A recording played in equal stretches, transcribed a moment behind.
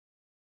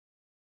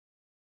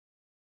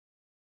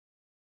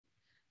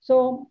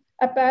So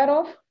a pair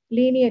of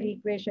linear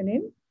equation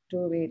in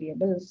two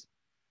variables.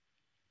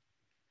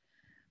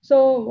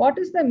 So what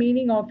is the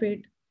meaning of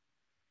it?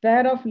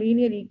 Pair of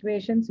linear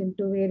equations in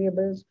two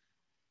variables.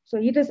 So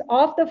it is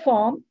of the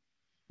form,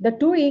 the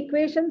two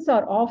equations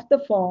are of the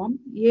form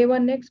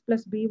a1x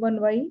plus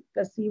b1y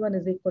plus c1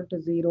 is equal to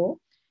 0,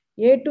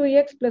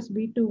 a2x plus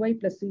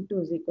b2y plus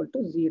c2 is equal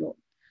to 0.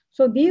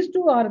 So these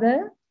two are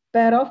the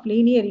pair of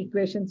linear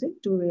equations in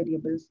two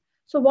variables.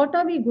 So what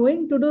are we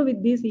going to do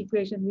with these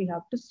equations? We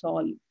have to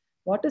solve.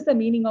 What is the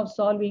meaning of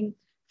solving?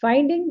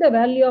 Finding the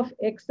value of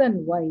x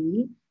and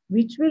y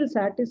which will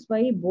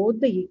satisfy both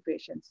the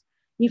equations.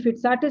 If it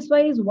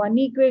satisfies one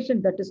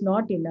equation, that is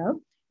not enough.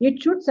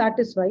 It should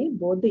satisfy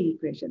both the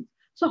equations.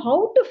 So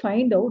how to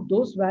find out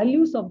those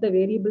values of the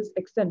variables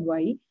x and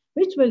y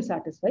which will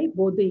satisfy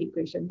both the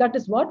equation? That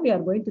is what we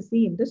are going to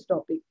see in this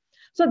topic.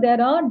 So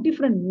there are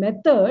different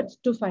methods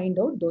to find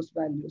out those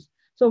values.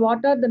 So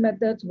what are the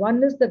methods?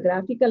 One is the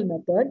graphical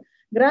method.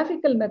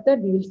 Graphical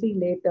method we will see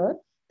later.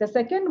 The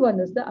second one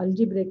is the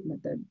algebraic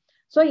method.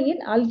 So in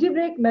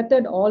algebraic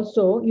method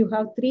also you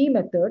have three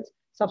methods: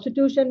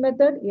 substitution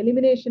method,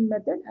 elimination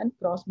method, and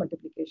cross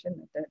multiplication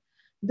method.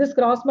 This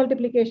cross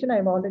multiplication I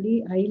have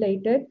already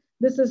highlighted.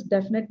 This is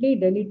definitely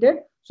deleted.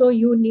 So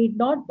you need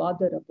not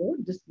bother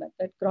about this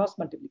method, cross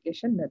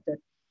multiplication method.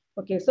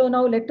 Okay, so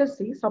now let us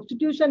see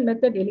substitution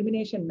method,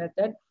 elimination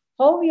method,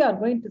 how we are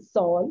going to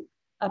solve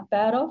a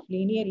pair of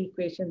linear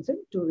equations in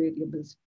two variables.